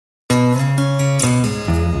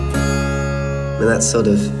And that's sort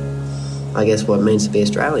of, I guess, what it means to be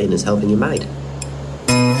Australian, is helping your mate.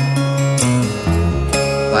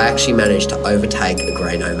 I actually managed to overtake a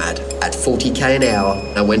grey nomad at 40k an hour.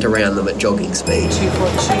 I went around them at jogging speed.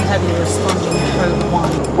 242, heavily responding code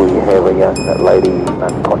 1. We have a young lady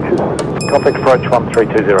unconscious. Complex approach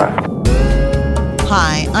 1320.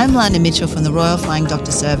 Hi, I'm Lana Mitchell from the Royal Flying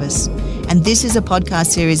Doctor Service, and this is a podcast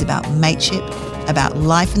series about mateship, about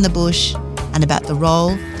life in the bush, and about the role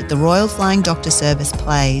that the Royal Flying Doctor Service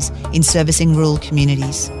plays in servicing rural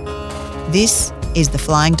communities. This is the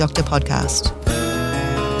Flying Doctor Podcast.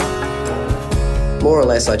 More or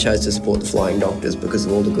less, I chose to support the flying doctors because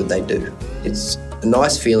of all the good they do. It's a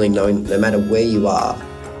nice feeling knowing no matter where you are,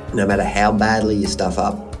 no matter how badly you stuff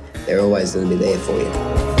up, they're always going to be there for you.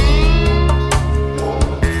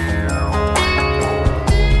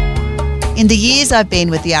 In the years I've been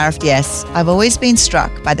with the RFDS, I've always been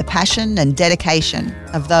struck by the passion and dedication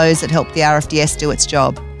of those that help the RFDS do its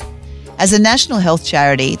job. As a national health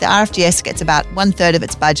charity, the RFDS gets about 1/3 of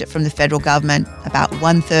its budget from the federal government, about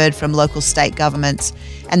 1/3 from local state governments,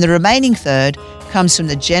 and the remaining third comes from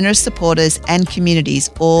the generous supporters and communities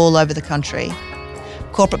all over the country.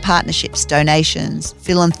 Corporate partnerships, donations,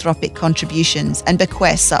 philanthropic contributions and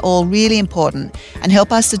bequests are all really important and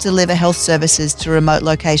help us to deliver health services to remote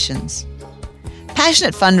locations.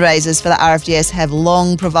 Passionate fundraisers for the RFDS have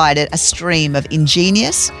long provided a stream of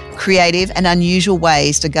ingenious, creative and unusual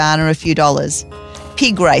ways to garner a few dollars.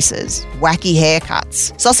 Pig races, wacky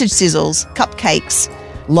haircuts, sausage sizzles, cupcakes,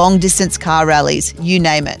 long-distance car rallies, you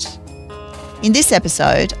name it. In this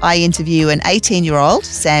episode, I interview an 18-year-old,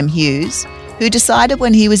 Sam Hughes, who decided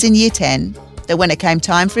when he was in Year 10 that when it came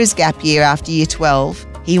time for his gap year after Year 12,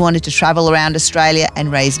 he wanted to travel around Australia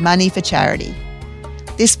and raise money for charity.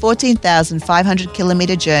 This 14,500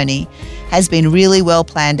 kilometre journey has been really well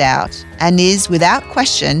planned out and is, without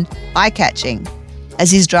question, eye-catching,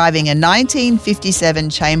 as he's driving a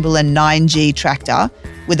 1957 Chamberlain 9G tractor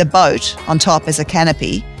with a boat on top as a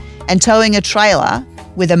canopy and towing a trailer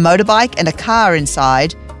with a motorbike and a car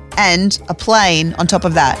inside and a plane on top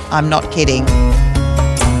of that. I'm not kidding.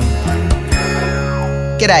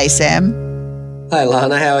 G'day, Sam. Hey,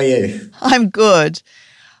 Lana, how are you? I'm good.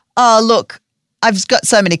 Oh, look, I've got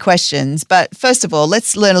so many questions, but first of all,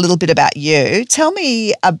 let's learn a little bit about you. Tell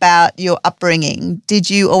me about your upbringing. Did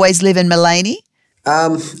you always live in Maleny?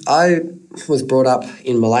 I was brought up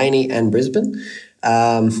in Maleny and Brisbane.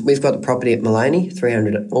 We've got the property at Maleny,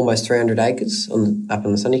 almost 300 acres up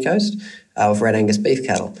on the sunny coast of Red Angus beef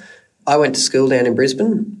cattle. I went to school down in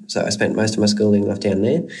Brisbane, so I spent most of my schooling life down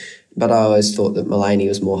there, but I always thought that Maleny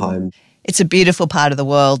was more home. It's a beautiful part of the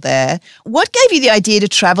world there. What gave you the idea to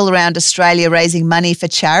travel around Australia raising money for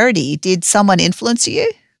charity? Did someone influence you?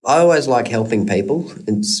 I always like helping people.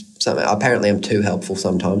 It's something, apparently I'm too helpful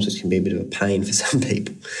sometimes, which can be a bit of a pain for some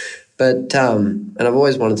people. But and I've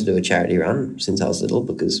always wanted to do a charity run since I was little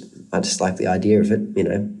because I just like the idea of it,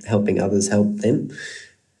 helping others help them.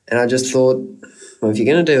 And I just thought, well, if you're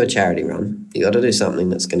going to do a charity run, you got to do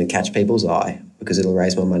something that's going to catch people's eye because it'll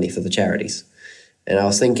raise more money for the charities. And I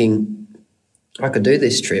was thinking, I could do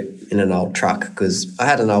this trip in an old truck because I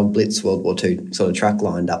had an old Blitz World War II sort of truck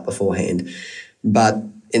lined up beforehand. But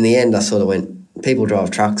in the end, I sort of went, people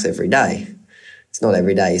drive trucks every day. It's not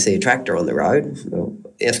every day you see a tractor on the road, well,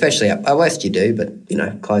 especially up west you do, but,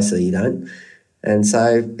 closer you don't. And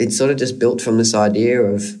so it sort of just built from this idea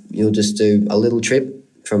of you'll just do a little trip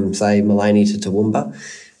from, say, Maleny to Toowoomba.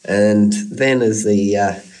 And then as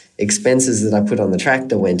the expenses that I put on the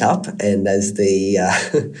tractor went up and as the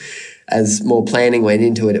as more planning went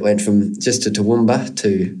into it, it went from just to Toowoomba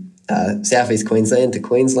to southeast Queensland to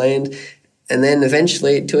Queensland and then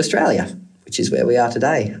eventually to Australia, which is where we are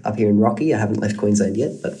today, up here in Rocky. I haven't left Queensland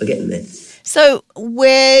yet, but we're getting there. So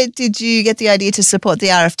where did you get the idea to support the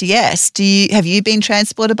RFDS? Have you been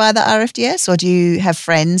transported by the RFDS or do you have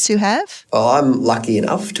friends who have? Well, I'm lucky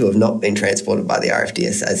enough to have not been transported by the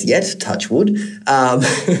RFDS as yet, touch wood.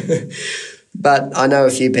 But I know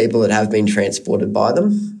a few people that have been transported by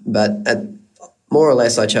them. But more or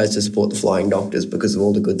less, I chose to support the flying doctors because of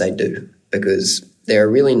all the good they do. Because they're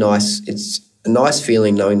really nice. It's a nice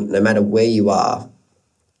feeling knowing no matter where you are,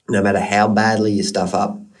 no matter how badly you stuff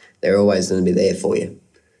up, they're always going to be there for you.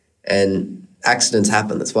 And accidents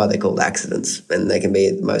happen. That's why they're called accidents. And they can be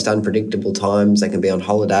at the most unpredictable times. They can be on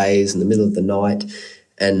holidays in the middle of the night.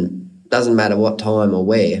 And it doesn't matter what time or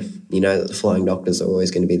where, you know that the flying doctors are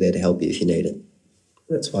always going to be there to help you if you need it.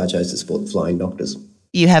 That's why I chose to support the flying doctors.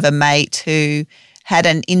 You have a mate who had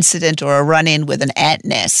an incident or a run-in with an ant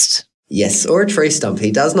nest. Yes, or a tree stump.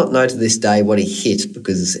 He does not know to this day what he hit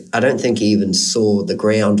because I don't think he even saw the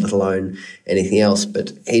ground, let alone anything else.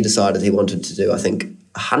 But he decided he wanted to do, I think,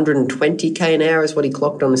 120k an hour is what he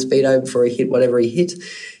clocked on the speedo before he hit whatever he hit.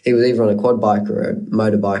 He was either on a quad bike or a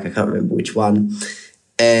motorbike, I can't remember which one.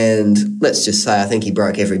 And let's just say I think he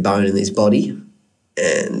broke every bone in his body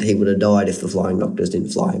and he would have died if the flying doctors didn't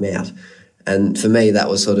fly him out. And for me, that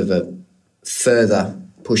was sort of a further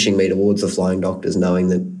pushing me towards the flying doctors, knowing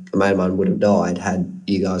that a mate of mine would have died had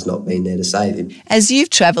you guys not been there to save him. As you've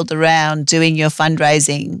travelled around doing your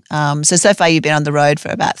fundraising, so far you've been on the road for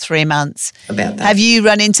about 3 months. About that. Have you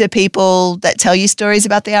run into people that tell you stories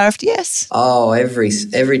about the RFDS? Oh,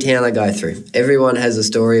 every town I go through, everyone has a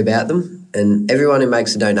story about them, and everyone who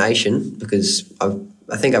makes a donation, because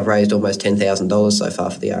I think I've raised almost $10,000 so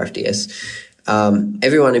far for the RFDS.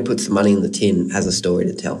 Everyone who puts the money in the tin has a story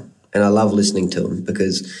to tell, and I love listening to them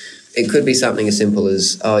because it could be something as simple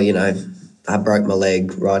as, I broke my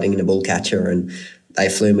leg riding in a bull catcher and they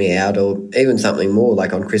flew me out, or even something more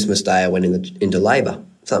like on Christmas Day I went into labour,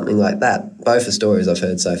 something like that. Both are stories I've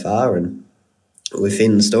heard so far, and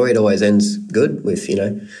within the story it always ends good with,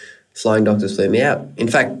 flying doctors flew me out. In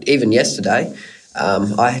fact, even yesterday,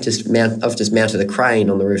 I've just mounted a crane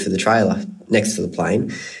on the roof of the trailer next to the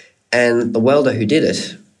plane, and the welder who did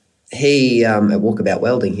it, he, at Walkabout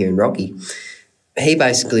Welding here in Rocky, he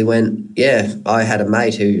basically went, I had a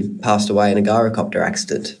mate who passed away in a gyrocopter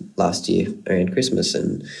accident last year around Christmas,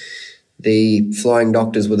 and the flying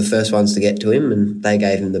doctors were the first ones to get to him and they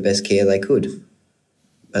gave him the best care they could.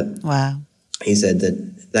 But wow. He said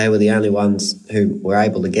that they were the only ones who were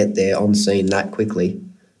able to get there on scene that quickly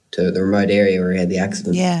to the remote area where he had the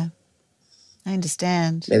accident. Yeah, I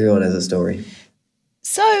understand. Everyone has a story.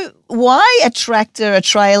 So why a tractor, a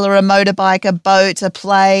trailer, a motorbike, a boat, a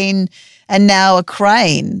plane, and now a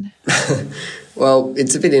crane? Well,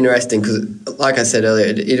 it's a bit interesting because, like I said earlier,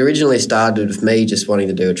 it originally started with me just wanting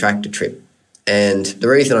to do a tractor trip. And the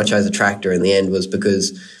reason I chose a tractor in the end was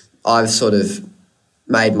because I've sort of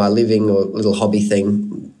made my living or little hobby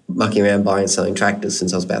thing mucking around buying and selling tractors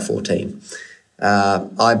since I was about 14.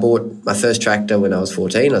 I bought my first tractor when I was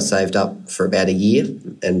 14. I saved up for about a year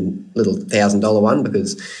and little $1,000 one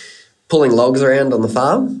because pulling logs around on the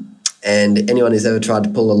farm, and anyone who's ever tried to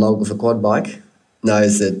pull a log with a quad bike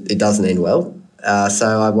knows that it doesn't end well.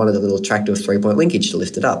 So I wanted a little tractor with 3-point linkage to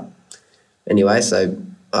lift it up. Anyway, so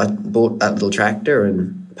I bought that little tractor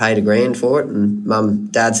and paid $1,000 for it,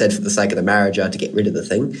 and Dad said for the sake of the marriage I had to get rid of the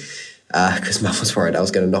thing because Mum was worried I was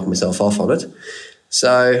going to knock myself off on it.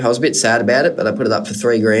 So I was a bit sad about it, but I put it up for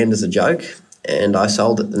 $3,000 as a joke and I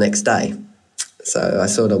sold it the next day. So I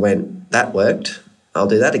sort of went, that worked, I'll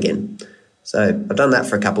do that again. So I've done that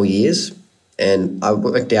for a couple of years, and I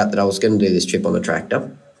worked out that I was going to do this trip on a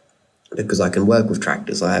tractor because I can work with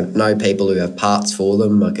tractors. I know people who have parts for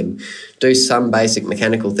them. I can do some basic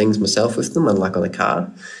mechanical things myself with them, unlike on a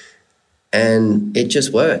car. And it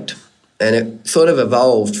just worked. And it sort of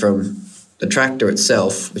evolved from the tractor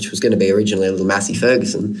itself, which was going to be originally a little Massey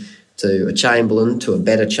Ferguson, to a Chamberlain, to a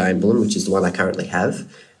better Chamberlain, which is the one I currently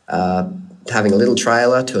have, having a little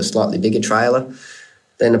trailer to a slightly bigger trailer.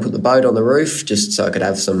 Then I put the boat on the roof just so I could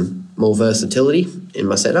have some more versatility in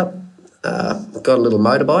my setup. Got a little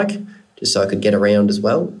motorbike just so I could get around as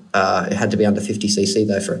well. It had to be under 50cc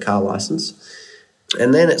though for a car licence.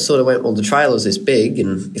 And then it sort of went, well, the trailer's this big,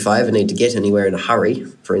 and if I ever need to get anywhere in a hurry,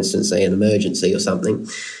 for instance, say an emergency or something,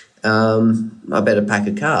 I better pack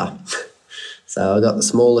a car. So I got the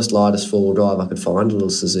smallest, lightest four-wheel drive I could find, a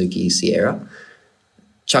little Suzuki Sierra,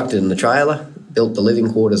 chucked it in the trailer, built the living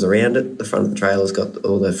quarters around it. The front of the trailer's got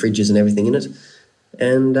all the fridges and everything in it.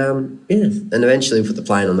 And, and eventually put the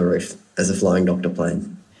plane on the roof as a flying doctor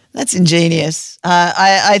plane. That's ingenious.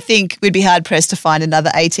 I think we'd be hard-pressed to find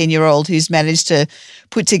another 18-year-old who's managed to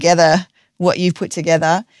put together what you've put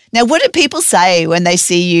together. Now, what do people say when they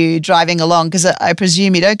see you driving along? Because I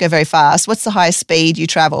presume you don't go very fast. What's the highest speed you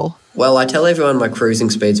travel? Well, I tell everyone my cruising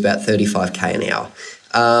speed's about 35k an hour.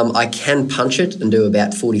 I can punch it and do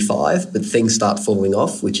about 45, but things start falling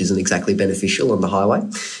off, which isn't exactly beneficial on the highway.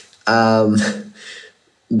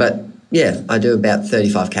 But, yeah, I do about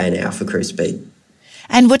 35k an hour for cruise speed.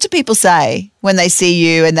 And what do people say when they see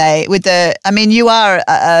you and you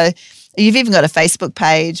are you've even got a Facebook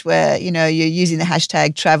page where, you're using the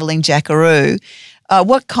hashtag travelling jackaroo.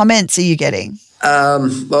 What comments are you getting?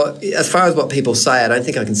 Well, as far as what people say, I don't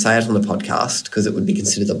think I can say it on the podcast because it would be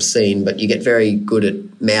considered obscene, but you get very good at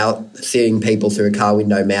seeing people through a car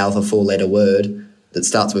window mouth a four-letter word that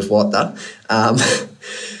starts with what the.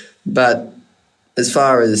 But as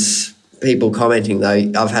far as people commenting,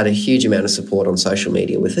 though, I've had a huge amount of support on social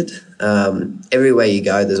media with it. Everywhere you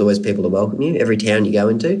go, there's always people to welcome you, every town you go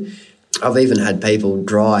into. I've even had people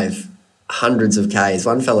drive hundreds of Ks.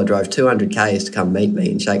 One fella drove 200 Ks to come meet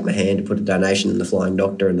me and shake my hand to put a donation in the Flying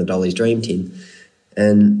Doctor and the Dolly's Dream Tin.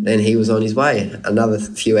 And then he was on his way another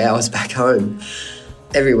few hours back home.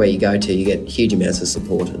 Everywhere you go to, you get huge amounts of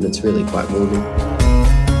support, and it's really quite moving.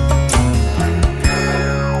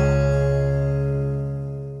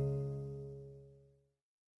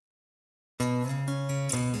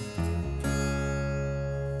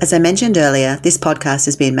 As I mentioned earlier, this podcast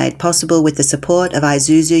has been made possible with the support of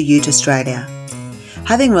Isuzu Ute Australia.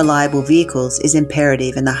 Having reliable vehicles is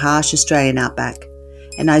imperative in the harsh Australian outback,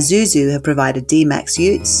 and Isuzu have provided D-Max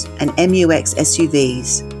Utes and MUX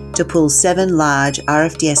SUVs to pull 7 large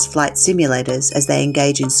RFDS flight simulators as they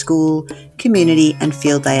engage in school, community and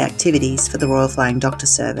field day activities for the Royal Flying Doctor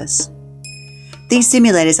Service. These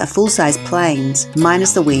simulators are full-size planes,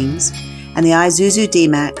 minus the wings, and the Isuzu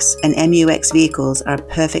D-Max and MUX vehicles are a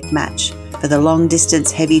perfect match for the long-distance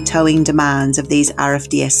heavy towing demands of these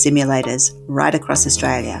RFDS simulators right across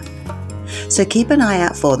Australia. So keep an eye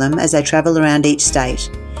out for them as they travel around each state,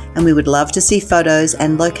 and we would love to see photos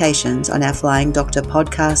and locations on our Flying Doctor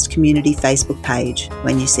podcast community Facebook page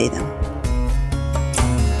when you see them.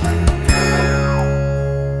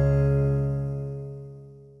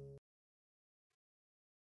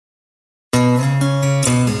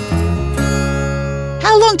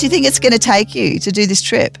 How long do you think it's going to take you to do this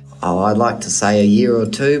trip? Oh, I'd like to say a year or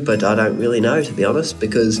two, but I don't really know, to be honest,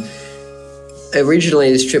 because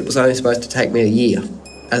originally this trip was only supposed to take me a year,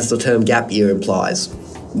 as the term gap year implies.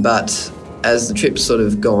 But as the trip's sort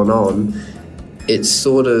of gone on, it's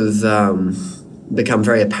sort of become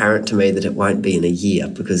very apparent to me that it won't be in a year,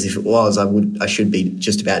 because if it was, I should be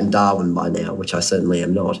just about in Darwin by now, which I certainly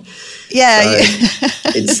am not. Yeah.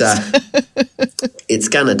 So it's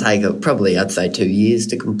going to take probably, I'd say, 2 years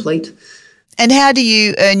to complete. And how do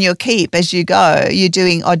you earn your keep as you go? You're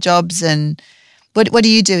doing odd jobs, and what are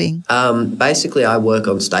you doing? Basically, I work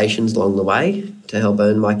on stations along the way to help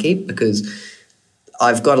earn my keep, because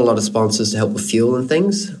I've got a lot of sponsors to help with fuel and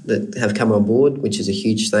things that have come on board, which is a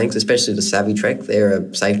huge thanks, especially to Savvy Trek. They're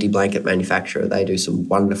a safety blanket manufacturer. They do some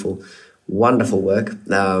wonderful, wonderful work,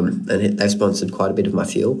 and they've sponsored quite a bit of my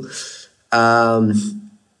fuel.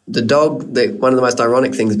 The dog, one of the most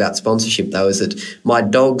ironic things about sponsorship, though, is that my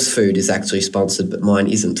dog's food is actually sponsored, but mine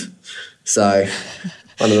isn't. So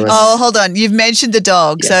one of the Oh, hold on. You've mentioned the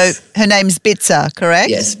dog. Yes. So her name's Bitzer, correct?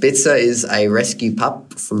 Yes, Bitzer is a rescue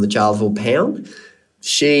pup from the Charleville Pound.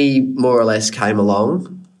 She more or less came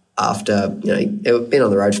along after, I'd been on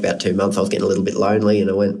the road for about 2 months. I was getting a little bit lonely, and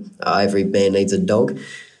I went, every man needs a dog.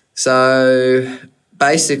 So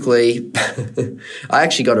basically, I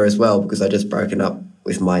actually got her as well because I just broken up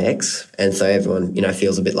with my ex, and so everyone,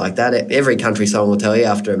 feels a bit like that. Every country song will tell you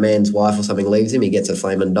after a man's wife or something leaves him, he gets a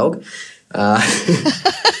flaming dog. So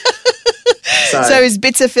is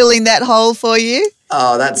Bitzer filling that hole for you?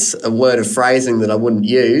 Oh, that's a word of phrasing that I wouldn't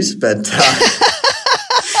use, but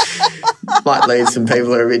might lead some people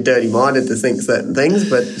who are a bit dirty-minded to think certain things,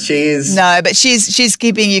 but she is... No, but she's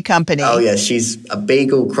keeping you company. Oh, yeah, she's a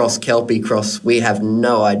beagle cross Kelpie cross. We have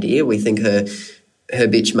no idea. We think her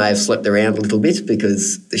bitch may have slept around a little bit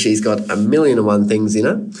because she's got 1,000,001 things in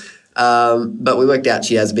her. But we worked out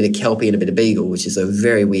she has a bit of Kelpie and a bit of beagle, which is a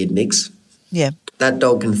very weird mix. Yeah. That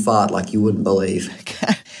dog can fart like you wouldn't believe.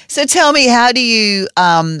 Okay. So tell me, how do you,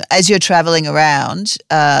 as you're travelling around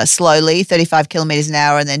slowly, 35 kilometres an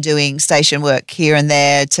hour, and then doing station work here and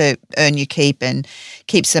there to earn your keep and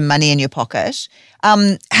keep some money in your pocket,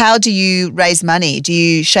 how do you raise money? Do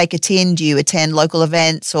you shake a tin? Do you attend local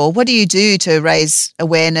events? Or what do you do to raise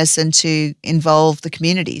awareness and to involve the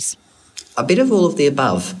communities? A bit of all of the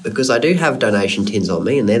above, because I do have donation tins on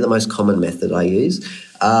me, and they're the most common method I use.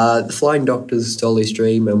 The Flying Doctors, Dolly's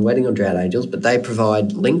Dream and Wedding on Drought Angels, but they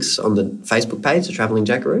provide links on the Facebook page, The Travelling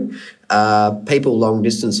Jackaroo. People long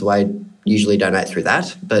distance away usually donate through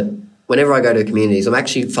that, but whenever I go to communities, I'm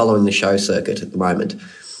actually following the show circuit at the moment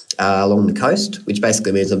along the coast, which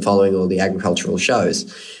basically means I'm following all the agricultural shows.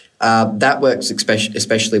 That works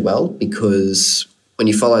especially well because when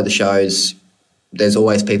you follow the shows, there's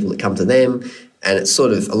always people that come to them, and it's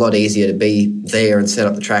sort of a lot easier to be there and set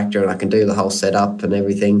up the tractor, and I can do the whole setup and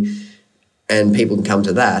everything, and people can come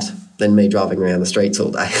to that than me driving around the streets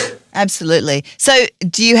all day. Absolutely. So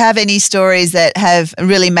do you have any stories that have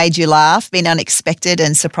really made you laugh, been unexpected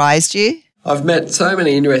and surprised you? I've met so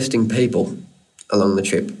many interesting people along the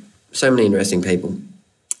trip, so many interesting people,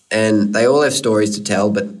 and they all have stories to tell,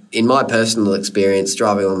 but in my personal experience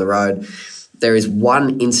driving on the road, there is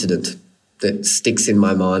one incident that sticks in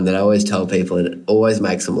my mind that I always tell people, and it always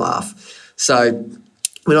makes them laugh. So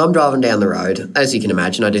when I'm driving down the road, as you can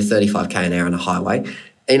imagine, I do 35k an hour on a highway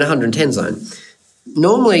in 110 zone.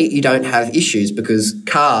 Normally you don't have issues because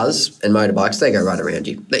cars and motorbikes, they go right around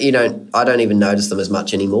you. But I don't even notice them as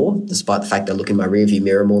much anymore, despite the fact they look in my rearview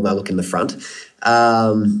mirror more than I look in the front.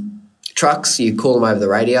 Trucks, you call them over the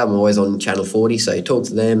radio. I'm always on channel 40, so you talk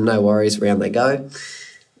to them, no worries, around they go.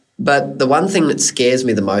 But the one thing that scares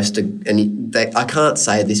me the most, and I can't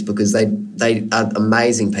say this because they are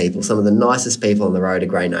amazing people. Some of the nicest people on the road are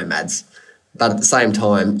grey nomads. But at the same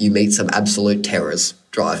time, you meet some absolute terrors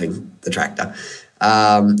driving the tractor,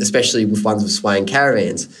 especially with ones with swaying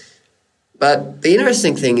caravans. But the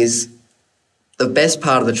interesting thing is the best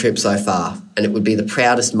part of the trip so far, and it would be the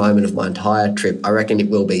proudest moment of my entire trip, I reckon it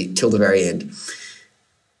will be till the very end,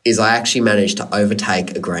 is I actually managed to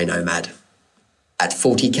overtake a grey nomad. At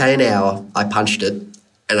 40k an hour, I punched it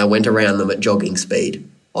and I went around them at jogging speed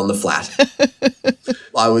on the flat.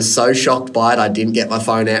 I was so shocked by it, I didn't get my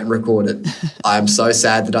phone out and record it. I am so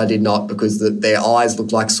sad that I did not because their eyes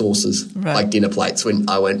looked like saucers, like dinner plates when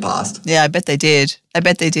I went past. Yeah, I bet they did.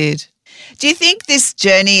 Do you think this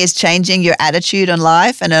journey is changing your attitude on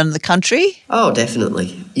life and on the country? Oh,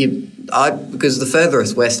 definitely. Because the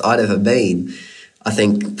furthest west I'd ever been, I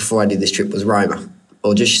think, before I did this trip was Roma,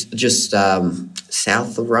 or just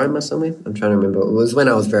south of Roma somewhere. I'm trying to remember. It was when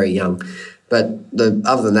I was very young. But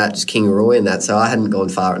other than that, just Kingaroy and that, so I hadn't gone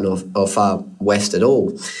far north or far west at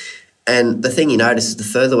all. And the thing you notice is the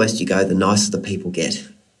further west you go, the nicer the people get.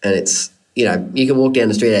 And it's, you can walk down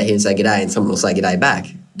the street out here and say g'day and someone will say g'day back.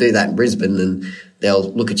 Do that in Brisbane and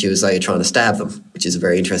they'll look at you as though you're trying to stab them, which is a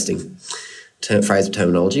very interesting phrase of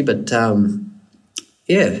terminology. But,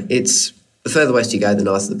 it's the further west you go, the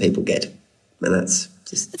nicer the people get. And that's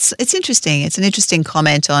just... It's interesting. It's an interesting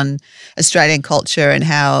comment on Australian culture and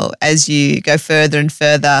how as you go further and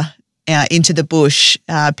further into the bush,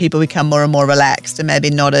 people become more and more relaxed and maybe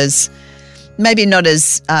not as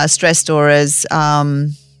stressed or as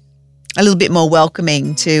a little bit more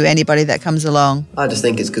welcoming to anybody that comes along. I just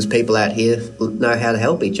think it's because people out here know how to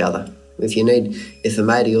help each other. If a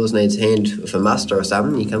mate of yours needs a hand with a muster or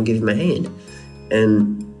something, you come give him a hand.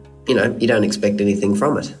 And, you don't expect anything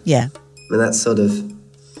from it. Yeah. And that's sort of,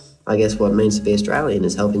 I guess, what it means to be Australian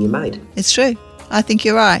is helping your mate. It's true. I think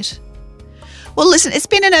you're right. Well, listen, it's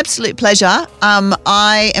been an absolute pleasure.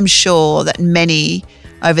 I am sure that many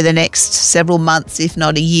over the next several months, if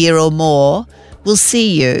not a year or more, will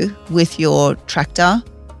see you with your tractor,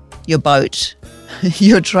 your boat,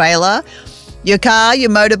 your trailer, your car, your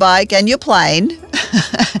motorbike and your plane.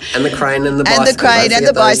 And the crane and the bicycle. And the crane and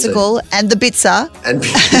the bicycle and the bitzer. And the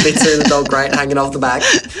bitzer and the dog crate hanging off the back.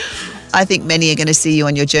 I think many are going to see you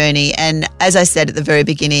on your journey. And as I said at the very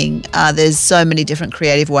beginning, there's so many different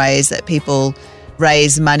creative ways that people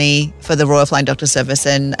raise money for the Royal Flying Doctor Service.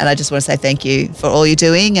 And I just want to say thank you for all you're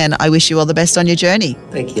doing and I wish you all the best on your journey.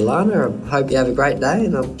 Thank you, Lana. I hope you have a great day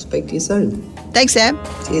and I'll speak to you soon. Thanks, Sam.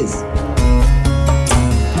 Cheers.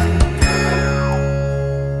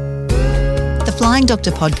 The Flying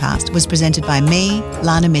Doctor podcast was presented by me,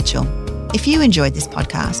 Lana Mitchell. If you enjoyed this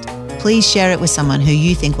podcast, please share it with someone who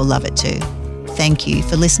you think will love it too. Thank you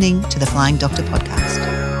for listening to the Flying Doctor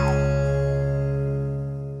podcast.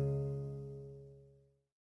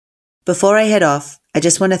 Before I head off, I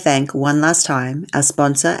just want to thank one last time our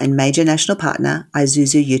sponsor and major national partner,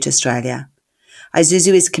 Isuzu Ute Australia.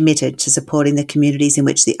 Isuzu is committed to supporting the communities in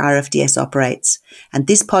which the RFDS operates, and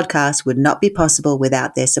this podcast would not be possible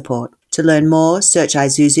without their support. To learn more, search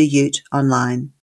Isuzu Ute online.